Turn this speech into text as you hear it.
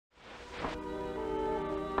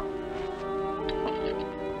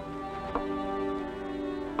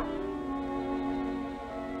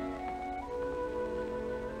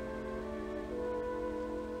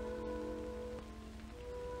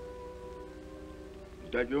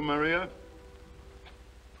That you, Maria?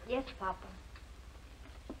 Yes, Papa.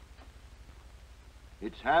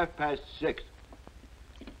 It's 6:30.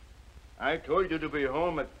 I told you to be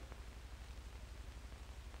home at...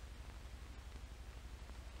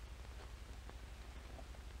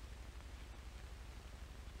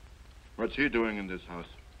 What's he doing in this house?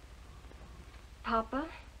 Papa,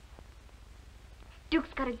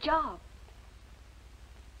 Duke's got a job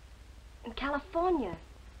in California.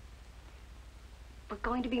 We're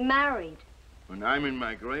going to be married. When I'm in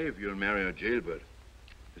my grave, you'll marry a jailbird.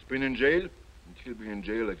 He's been in jail, and she'll be in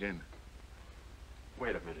jail again.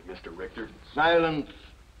 Wait a minute, Mr. Richter. Silence.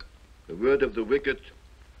 The word of the wicked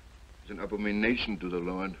is an abomination to the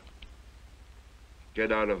Lord.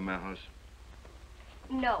 Get out of my house.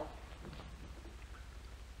 No.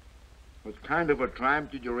 What kind of a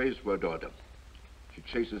triumph did you raise for a daughter? She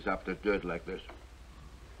chases after dirt like this.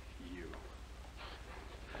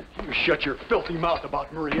 You shut your filthy mouth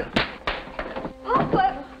about Maria.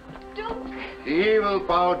 Papa, Duke. The evil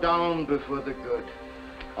bow down before the good.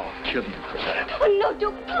 I'll kill you for that. Oh, no,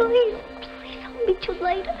 Duke, please. Please, I'll meet you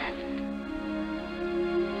later.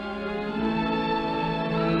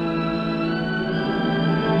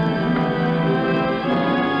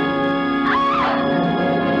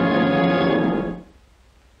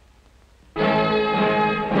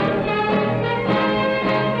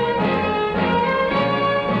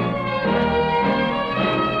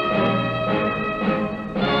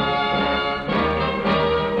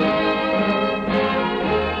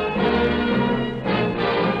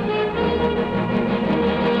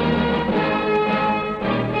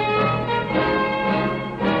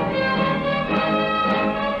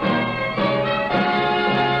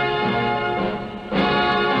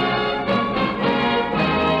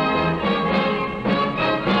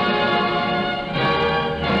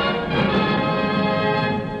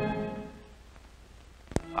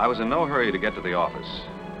 I was in no hurry to get to the office.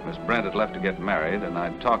 Miss Brent had left to get married, and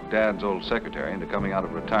I'd talked Dad's old secretary into coming out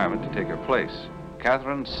of retirement to take her place,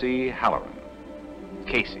 Catherine C. Halloran.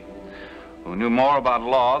 Casey, who knew more about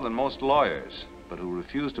law than most lawyers, but who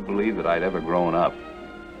refused to believe that I'd ever grown up.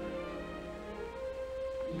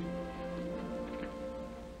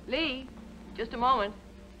 Lee, just a moment.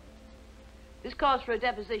 This calls for a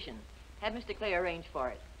deposition. Have Mr. Clay arrange for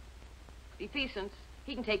it. Be decent,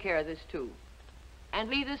 he can take care of this, too. And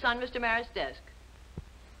leave this on Mr. Merritt's desk.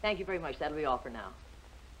 Thank you very much. That'll be all for now.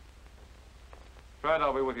 Fred,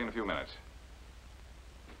 I'll be with you in a few minutes.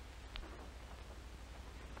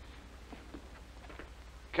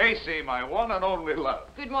 Casey, my one and only love.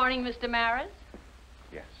 Good morning, Mr. Maris.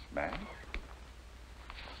 Yes, ma'am.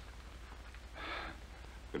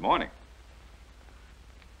 Good morning.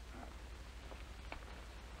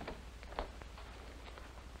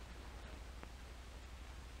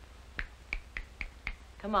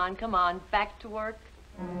 Come on, back to work.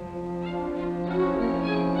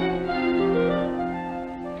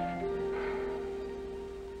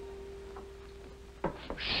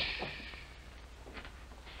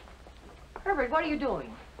 Herbert, what are you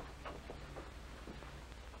doing?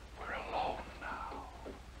 We're alone now.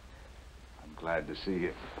 I'm glad to see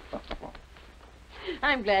you.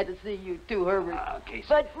 I'm glad to see you too, Herbert. Casey.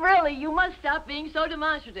 But really, you must stop being so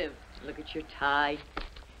demonstrative. Look at your tie.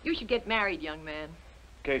 You should get married, young man.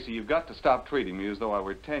 Casey, you've got to stop treating me as though I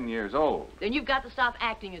were 10 years old. Then you've got to stop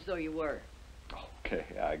acting as though you were. Okay,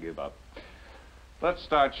 I give up. Let's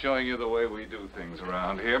start showing you the way we do things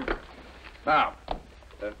around here. Now,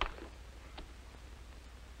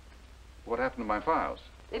 what happened to my files?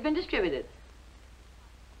 They've been distributed.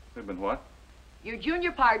 They've been what? Your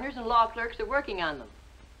junior partners and law clerks are working on them.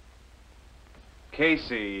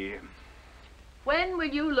 Casey. When will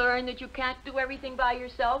you learn that you can't do everything by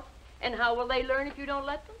yourself? And how will they learn if you don't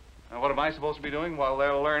let them? Now, what am I supposed to be doing while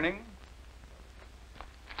they're learning?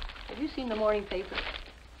 Have you seen the morning paper?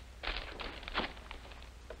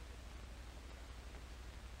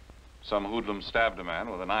 Some hoodlum stabbed a man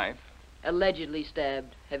with a knife. Allegedly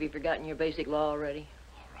stabbed. Have you forgotten your basic law already?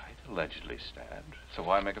 All right, allegedly stabbed. So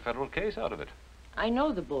why make a federal case out of it? I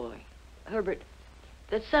know the boy. Herbert,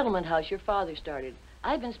 that settlement house your father started,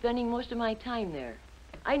 I've been spending most of my time there.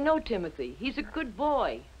 I know Timothy. He's a good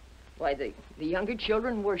boy. Why, the younger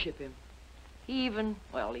children worship him. He even,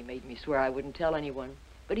 well, he made me swear I wouldn't tell anyone,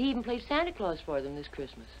 but he even played Santa Claus for them this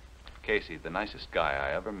Christmas. Casey, the nicest guy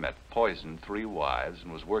I ever met, poisoned 3 wives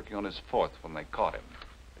and was working on his 4th when they caught him.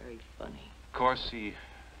 Very funny. Of course, he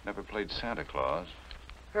never played Santa Claus.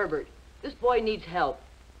 Herbert, this boy needs help.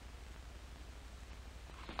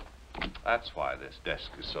 That's why this desk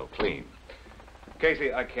is so clean.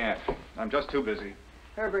 Casey, I can't. I'm just too busy.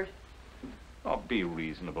 Herbert. Oh, be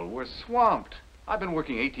reasonable. We're swamped. I've been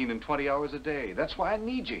working 18 and 20 hours a day. That's why I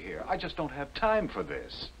need you here. I just don't have time for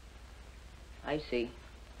this. I see.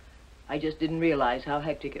 I just didn't realize how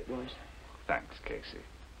hectic it was. Thanks, Casey.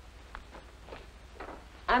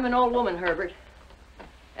 I'm an old woman, Herbert,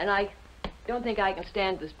 and I don't think I can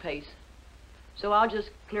stand this pace. So I'll just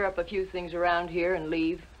clear up a few things around here and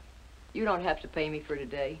leave. You don't have to pay me for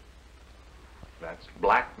today. That's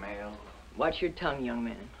blackmail. Watch your tongue, young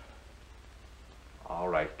man. All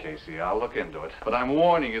right, Casey, I'll look into it. But I'm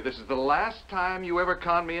warning you, this is the last time you ever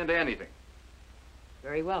con me into anything.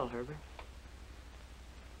 Very well, Herbert.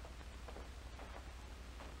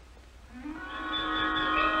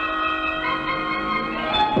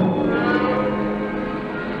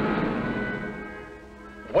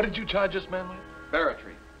 What did you charge this man with?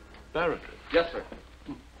 Barratry. Barratry. Yes, sir.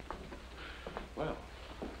 Well,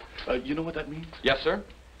 you know what that means? Yes, sir.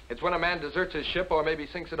 It's when a man deserts his ship or maybe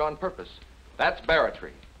sinks it on purpose. That's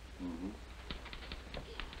barratry.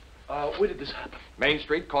 Where did this happen? Main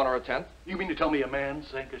Street, corner of 10th. You mean to tell me a man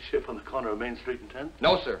sank a ship on the corner of Main Street and 10th?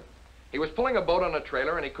 No, sir. He was pulling a boat on a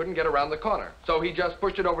trailer and he couldn't get around the corner. So he just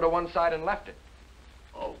pushed it over to one side and left it.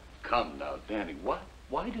 Oh, come now, Danny.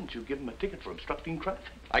 Why didn't you give him a ticket for obstructing traffic?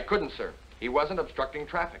 I couldn't, sir. He wasn't obstructing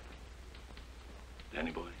traffic.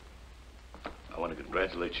 Danny boy, I want to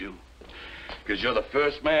congratulate you. Because you're the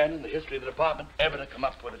first man in the history of the department ever to come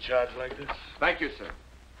up with a charge like this. Thank you, sir.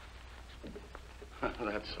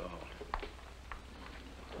 That's all.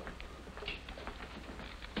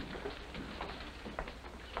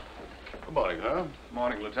 Good morning, huh?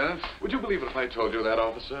 Morning, Lieutenant. Would you believe it if I told you that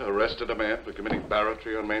officer arrested a man for committing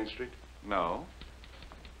barratry on Main Street? No.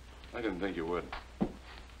 I didn't think you would.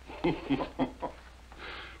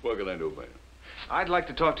 What can I do for you? I'd like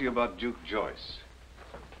to talk to you about Duke Joyce.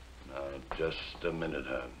 Now, just a minute,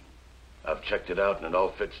 huh? I've checked it out and it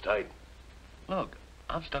all fits tight. Look,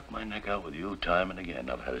 I've stuck my neck out with you time and again.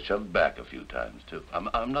 I've had it shoved back a few times, too.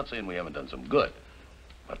 I'm not saying we haven't done some good,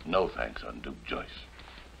 but no thanks on Duke Joyce.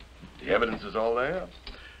 The evidence is all there.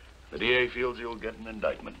 The DA feels you'll get an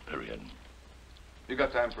indictment, period. You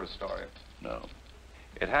got time for a story? No.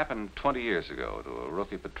 It happened 20 years ago to a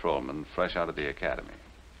rookie patrolman fresh out of the academy.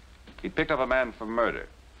 He picked up a man for murder.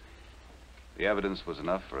 The evidence was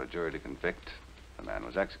enough for a jury to convict. The man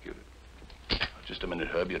was executed. Just a minute,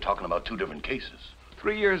 Herb. You're talking about two different cases.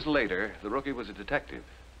 3 years later, the rookie was a detective.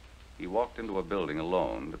 He walked into a building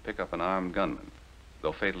alone to pick up an armed gunman.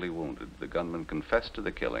 Though fatally wounded, the gunman confessed to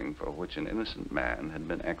the killing for which an innocent man had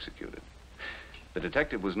been executed. The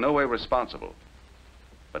detective was no way responsible,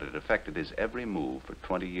 but it affected his every move for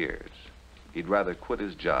 20 years. He'd rather quit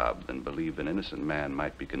his job than believe an innocent man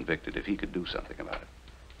might be convicted if he could do something about it.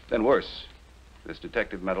 Then worse, this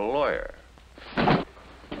detective met a lawyer. All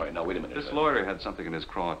right, now, wait a minute. This lawyer had something in his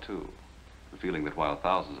craw, too. The feeling that while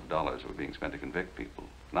thousands of dollars were being spent to convict people,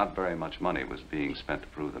 not very much money was being spent to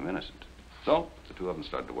prove them innocent. So, the two of them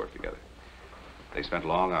started to work together. They spent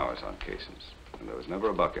long hours on cases, and there was never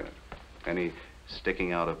a buck in it. Any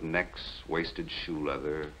sticking out of necks, wasted shoe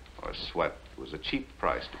leather, or sweat was a cheap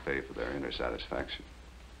price to pay for their inner satisfaction.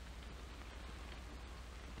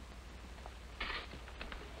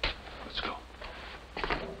 Let's go.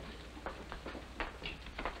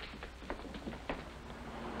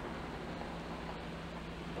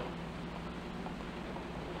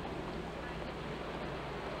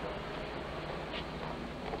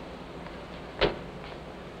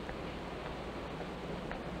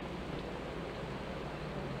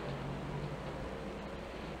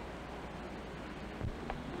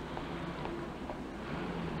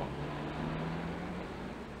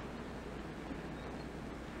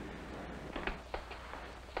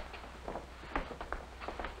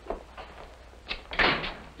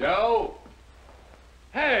 Joe?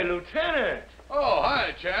 Hey, Lieutenant. Oh,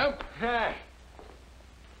 hi, champ. Hi.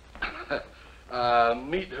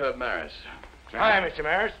 Meet Herb Maris. Hi, Mr.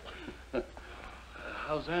 Maris.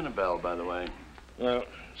 How's Annabelle, by the way? Well,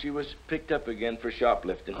 she was picked up again for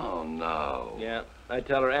shoplifting. Oh, no. Yeah. I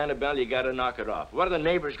tell her, Annabelle, you gotta knock it off. What are the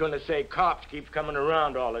neighbors gonna say? Cops keep coming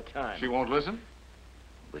around all the time. She won't listen?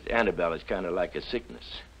 But Annabelle is kind of like a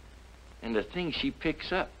sickness. And the things she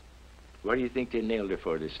picks up. What do you think they nailed her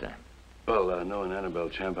for this time? Well, knowing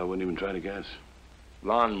Annabelle, champ, I wouldn't even try to guess.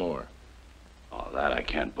 Lawnmower. Oh, that I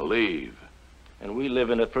can't believe. And we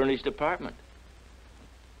live in a furnished apartment.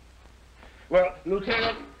 Well,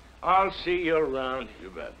 Lieutenant, I'll see you around.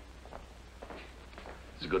 You bet.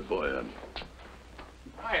 He's a good boy, Herb.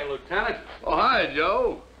 Hi, Lieutenant. Oh, hi,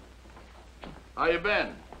 Joe. How you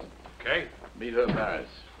been? Okay. Meet Herb Maris.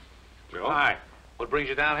 Joe? Hi. What brings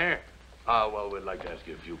you down here? Well, we'd like to ask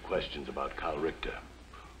you a few questions about Carl Richter.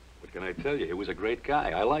 What can I tell you? He was a great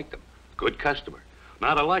guy. I liked him. Good customer.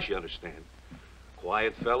 Not unless you understand.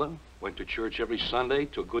 Quiet fella, went to church every Sunday,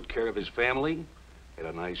 took good care of his family, had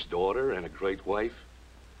a nice daughter and a great wife.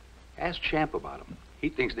 Ask Champ about him. He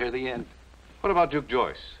thinks they're the end. What about Duke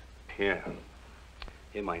Joyce? Yeah.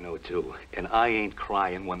 Him I know, too. And I ain't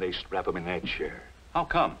crying when they strap him in that chair. How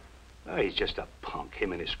come? Oh, he's just a punk,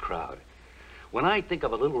 him and his crowd. When I think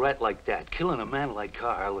of a little rat like that killing a man like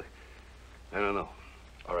Carl, I don't know.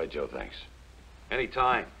 All right, Joe, thanks.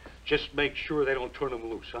 Anytime. Just make sure they don't turn him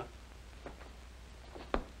loose, huh?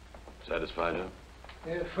 Satisfied,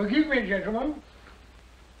 huh? Forgive me, gentlemen.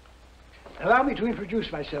 Allow me to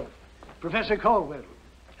introduce myself. Professor Caldwell.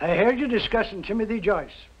 I heard you discussing Timothy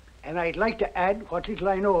Joyce, and I'd like to add what little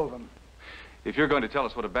I know of him. If you're going to tell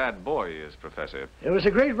us what a bad boy he is, Professor. There was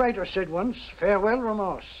a great writer said once, farewell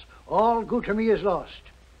remorse. All good to me is lost.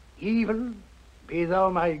 Evil, be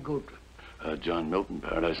thou my good. John Milton,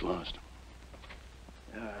 Paradise Lost.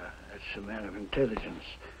 That's a man of intelligence.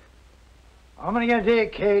 Omnia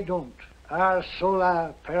de don't, ar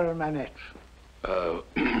sola permanet.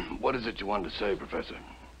 What is it you wanted to say, Professor?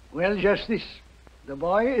 Well, just this. The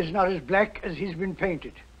boy is not as black as he's been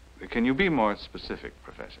painted. Can you be more specific,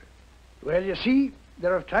 Professor? Well, you see,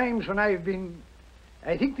 there are times when I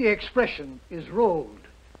think the expression is rolled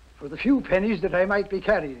for the few pennies that I might be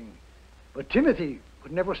carrying. But Timothy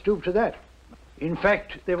would never stoop to that. In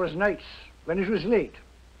fact, there was nights when it was late,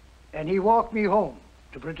 and he walked me home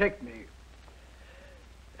to protect me.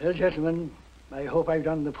 Well, gentlemen, I hope I've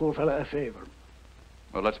done the poor fellow a favor.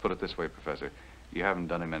 Well, let's put it this way, Professor. You haven't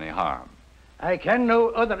done him any harm. I can no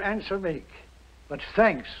other answer make, but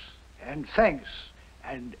thanks, and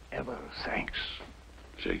ever thanks.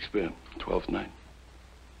 Shakespeare, 12th night.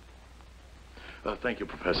 Thank you,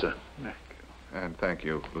 Professor. Thank you. And thank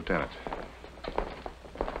you, Lieutenant.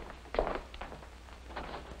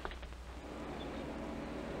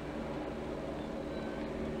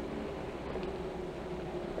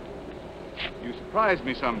 You surprise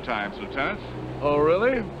me sometimes, Lieutenant. Oh,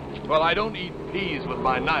 really? Well, I don't eat peas with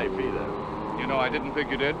my knife, either. You know, I didn't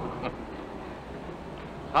think you did.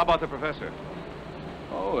 How about the Professor?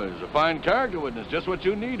 Oh, he's a fine character witness. Just what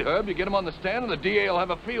you need, Herb. You get him on the stand and the DA will have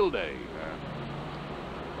a field day.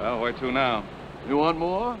 Well, where to now? You want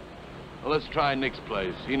more? Well, let's try Nick's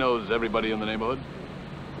place. He knows everybody in the neighborhood.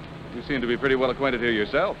 You seem to be pretty well acquainted here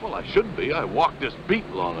yourself. Well, I should be. I walked this beat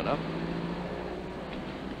long enough.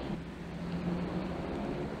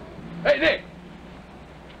 Hey, Nick!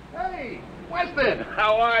 Hey, Weston!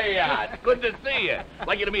 How are ya? Good to see you.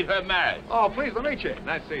 Like you to meet Herb Maris. Oh, pleased to meet you.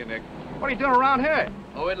 Nice to see you, Nick. What are you doing around here?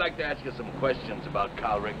 Oh, we'd like to ask you some questions about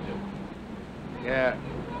Carl Richter. Yeah,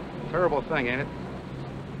 terrible thing, ain't it?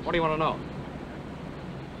 What do you want to know?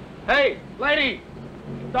 Hey, lady!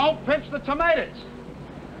 Don't pinch the tomatoes!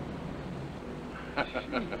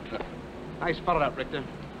 Nice fellow, that Richter.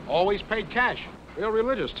 Always paid cash. Real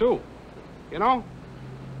religious, too. You know,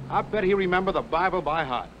 I bet he remembered the Bible by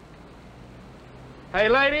heart. Hey,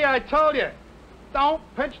 lady, I told you, don't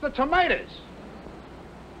pinch the tomatoes.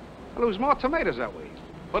 I lose more tomatoes that way.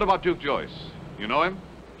 What about Duke Joyce? You know him?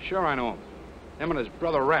 Sure I know him. Him and his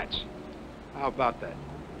brother Rats. How about that?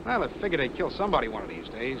 Well, I figured they'd kill somebody one of these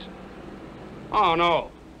days. Oh, no.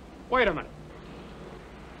 Wait a minute.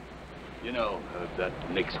 You know, that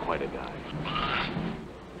Nick's quite a guy.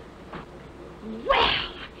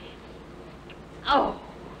 Well! Oh.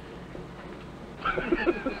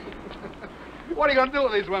 What are you going to do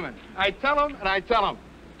with these women? I tell them and I tell them,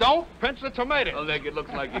 don't pinch the tomatoes. Well, Nick, it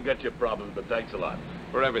looks like you got your problems, but thanks a lot.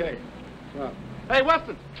 For everything. Okay. Well, hey,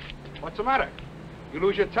 Weston, what's the matter? You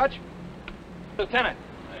lose your touch? Lieutenant,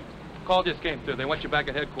 call just came through. They want you back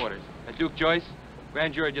at headquarters. At Duke Joyce,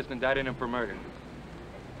 grand jury just indicted him for murder.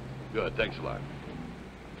 Good, thanks a lot.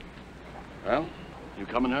 Well, you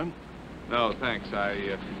coming, Herb? No, thanks.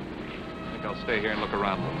 I think I'll stay here and look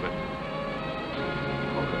around a little bit.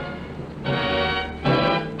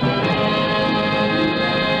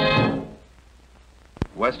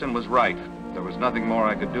 Weston was right. There was nothing more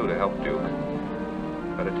I could do to help Duke.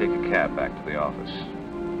 Better take a cab back to the office.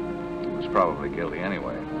 He was probably guilty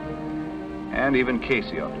anyway. And even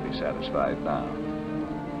Casey ought to be satisfied now.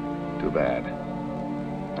 Too bad.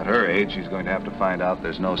 At her age, she's going to have to find out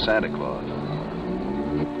there's no Santa Claus.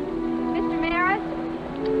 Mr. Maris?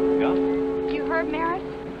 Yeah? You heard Maris?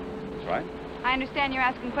 That's right. I understand you're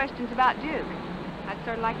asking questions about Duke. I'd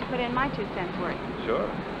sort of like to put in my 2 cents worth. Sure.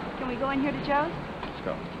 Can we go in here to Joe's? Let's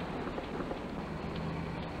go.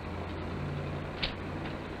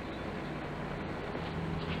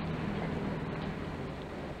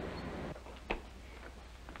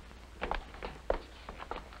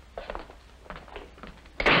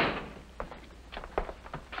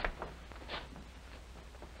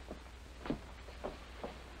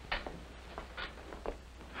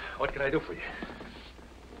 What can I do for you?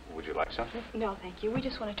 Would you like something? No, thank you. We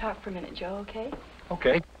just want to talk for a minute, Joe, okay?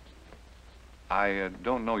 Okay. I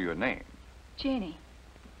don't know your name. Jeannie.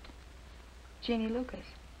 Jeannie Lucas.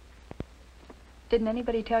 Didn't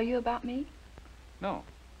anybody tell you about me? No.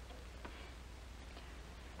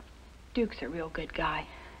 Duke's a real good guy.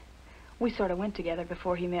 We sort of went together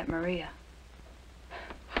before he met Maria.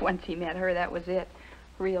 Once he met her, that was it.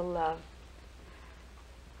 Real love.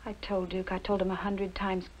 I told Duke, I told him 100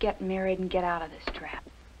 times, get married and get out of this trap.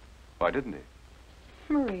 Why didn't he?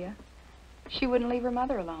 Maria. She wouldn't leave her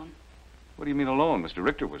mother alone. What do you mean alone? Mr.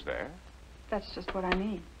 Richter was there. That's just what I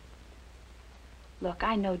mean. Look,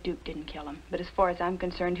 I know Duke didn't kill him, but as far as I'm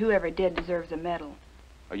concerned, whoever did deserves a medal.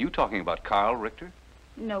 Are you talking about Carl Richter?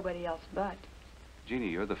 Nobody else but. Jeannie,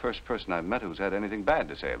 you're the first person I've met who's had anything bad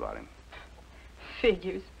to say about him.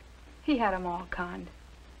 Figures. He had 'em all conned.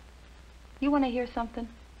 You want to hear something?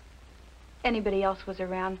 Anybody else was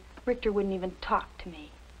around, Richter wouldn't even talk to me.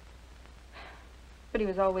 But he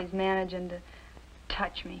was always managing to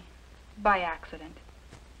touch me, by accident,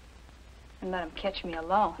 and let him catch me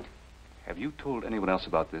alone. Have you told anyone else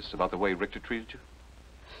about this, about the way Richter treated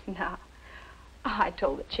you? No. I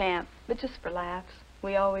told the champ, but just for laughs.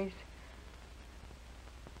 We always...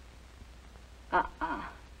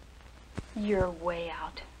 You're way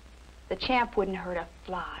out. The champ wouldn't hurt a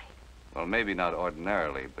fly. Well, maybe not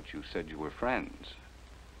ordinarily, but you said you were friends.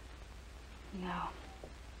 No.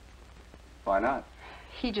 Why not?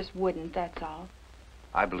 He just wouldn't, that's all.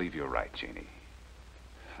 I believe you're right, Jeannie.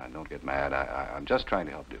 Don't get mad. I'm just trying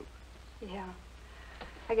to help Duke. Yeah.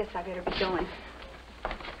 I guess I better be going.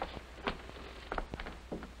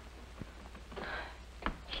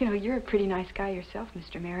 You know, you're a pretty nice guy yourself,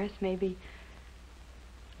 Mr. Maris. Maybe...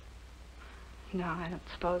 No, I don't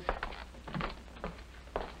suppose.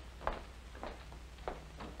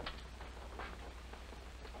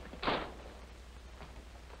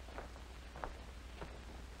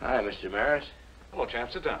 Hi, Mr. Maris. Hello,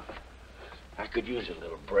 champ. Sit down. I could use a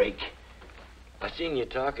little break. I seen you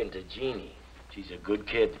talking to Jeannie. She's a good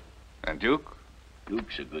kid. And Duke?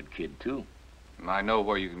 Duke's a good kid, too. I know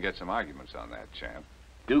where you can get some arguments on that, champ.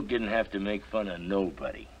 Duke didn't have to make fun of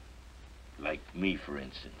nobody. Like me, for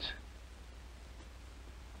instance.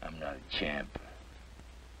 I'm not a champ.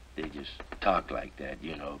 They just talk like that,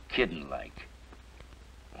 you know, kiddin' like.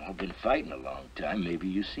 I've been fighting a long time. Maybe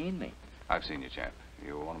you seen me. I've seen you, champ.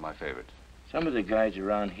 You were one of my favorites. Some of the guys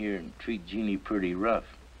around here treat Jeannie pretty rough.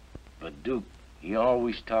 But Duke, he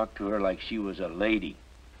always talked to her like she was a lady.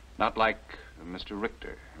 Not like Mr.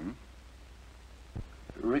 Richter, hmm?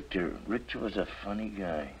 Richter was a funny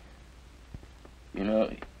guy. You know,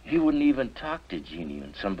 he wouldn't even talk to Jeannie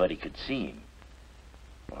when somebody could see him.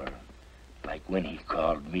 Or like when he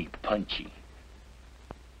called me punchy.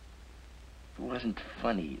 It wasn't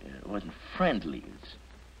funny, it wasn't friendly. It was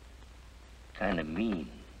kind of mean.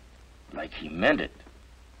 Like he meant it.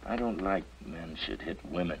 I don't like men should hit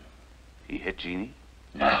women. He hit Jeannie?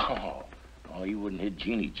 No. Oh, he wouldn't hit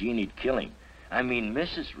Jeannie. Jeannie'd kill him. I mean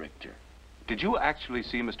Mrs. Richter. Did you actually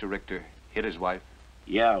see Mr. Richter hit his wife?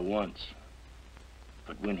 Yeah, once.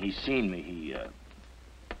 But when he seen me, he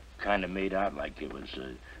kind of made out like it was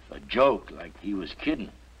a joke, like he was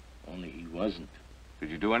kidding. Only he wasn't. Did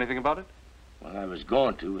you do anything about it? Well, I was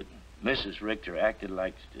going to, but Mrs. Richter acted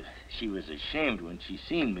like she was ashamed when she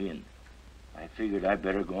seen me, and I figured I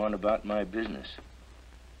better go on about my business.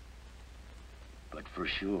 But for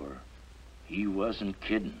sure, he wasn't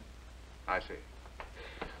kidding. I see.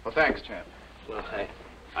 Well, thanks, champ. Well,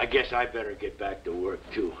 I guess I better get back to work,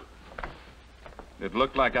 too. It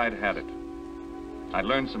looked like I'd had it. I'd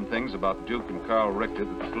learned some things about Duke and Carl Richter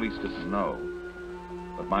that the police didn't know.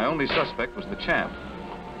 But my only suspect was the champ.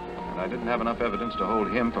 And I didn't have enough evidence to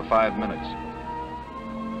hold him for 5 minutes.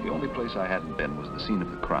 The only place I hadn't been was the scene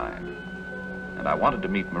of the crime. And I wanted to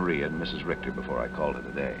meet Maria and Mrs. Richter before I called it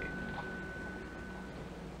a day.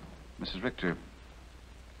 Mrs. Richter,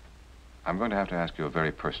 I'm going to have to ask you a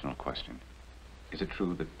very personal question. Is it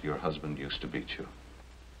true that your husband used to beat you?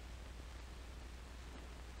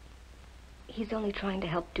 He's only trying to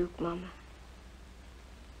help Duke, Mama.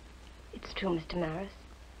 It's true, Mr. Maris.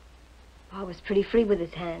 Pa was pretty free with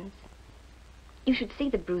his hands. You should see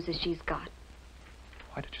the bruises she's got.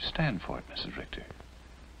 Why did you stand for it, Mrs. Richter?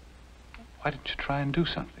 Why didn't you try and do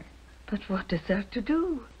something? But what is there to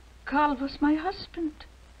do? Carl was my husband.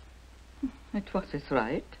 It was his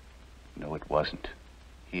right. No, it wasn't.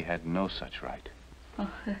 He had no such right.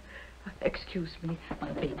 Oh, excuse me,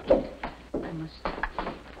 my baby. I must...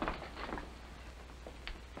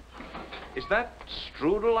 Is that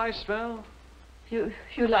strudel I smell? You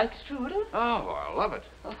like strudel? Oh, I love it.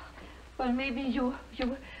 Oh, well, maybe you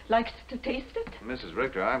likes to taste it? Mrs.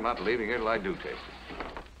 Richter, I'm not leaving here till I do taste it.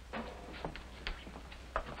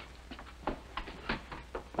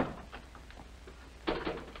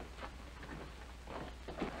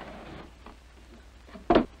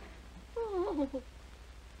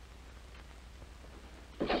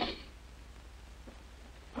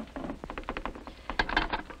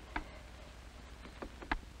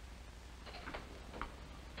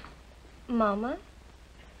 Mama?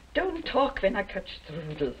 Don't talk when I cut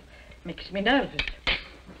strudel. Makes me nervous.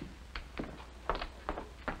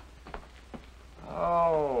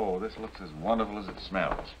 Oh, this looks as wonderful as it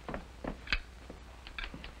smells.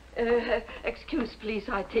 Excuse, please.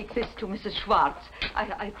 I take this to Mrs. Schwartz.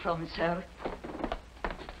 I promise her.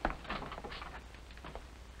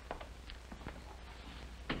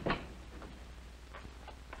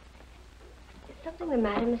 Is something the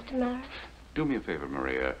matter, Mr. Mara? Do me a favor,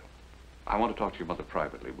 Maria. I want to talk to your mother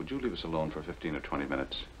privately. Would you leave us alone for 15 or 20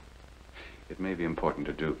 minutes? It may be important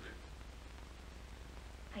to Duke.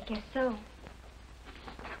 I guess so.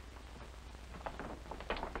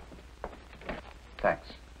 Thanks.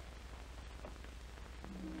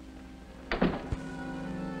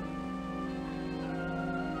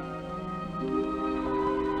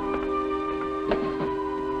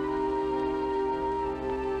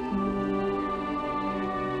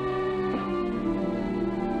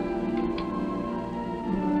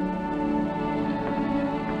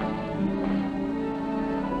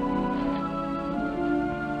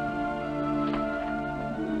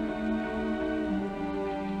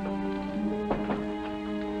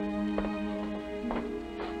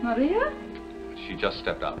 Maria? She just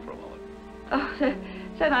stepped out for a moment. Oh,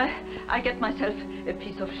 then I get myself a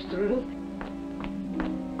piece of strudel.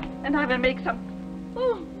 And I will make some...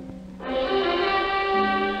 Oh.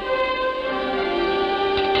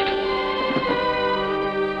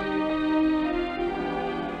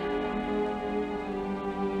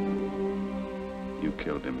 You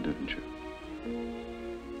killed him, didn't you?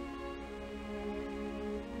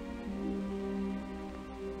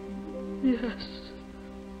 Yes.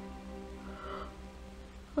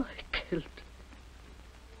 I killed.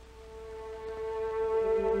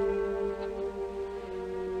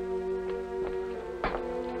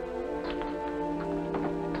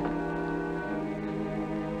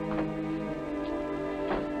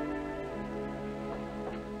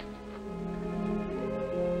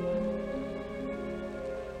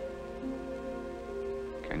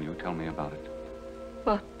 Can you tell me about it?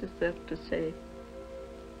 What is there to say?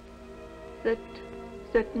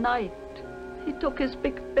 That night, he took his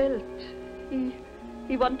big belt.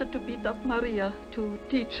 He wanted to beat up Maria, to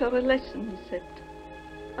teach her a lesson, he said.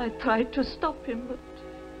 I tried to stop him,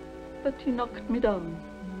 but he knocked me down.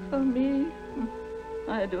 For me,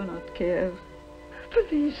 I do not care.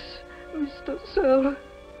 Please, Mr. Sir,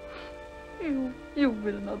 you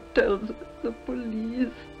will not tell the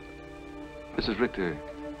police. Mrs. Richter,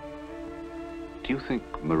 do you think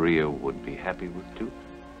Maria would be happy with Duke?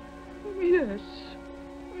 Yes,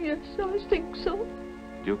 I think so.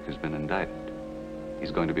 Duke has been indicted.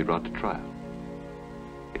 He's going to be brought to trial.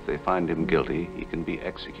 If they find him guilty, he can be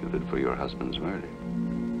executed for your husband's murder.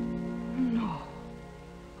 No.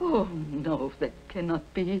 Oh, no, that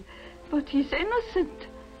cannot be. But he's innocent.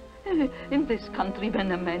 In this country,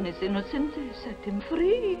 when a man is innocent, they set him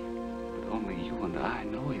free. But only you and I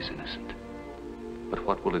know he's innocent. But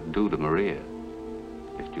what will it do to Maria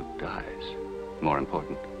if Duke dies? More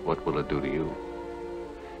important, what will it do to you?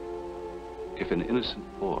 If an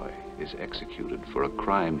innocent boy is executed for a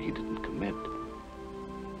crime he didn't commit,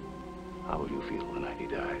 how will you feel the night he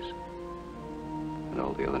dies? And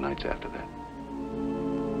all the other nights after that?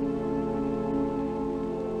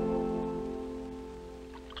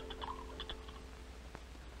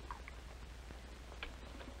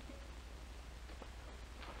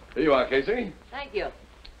 Here you are, Casey. Thank you.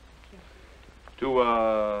 To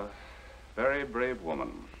a very brave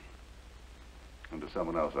woman. And to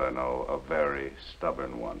someone else I know, a very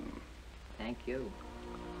stubborn one. Thank you.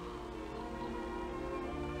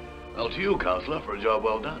 Well, to you, Counselor, for a job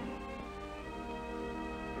well done.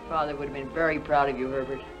 Your father would have been very proud of you,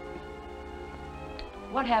 Herbert.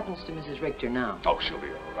 What happens to Mrs. Richter now? Oh, she'll be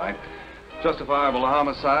all right. Justifiable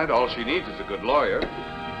homicide. All she needs is a good lawyer.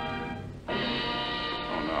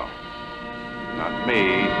 Oh, no. Not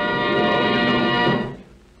me.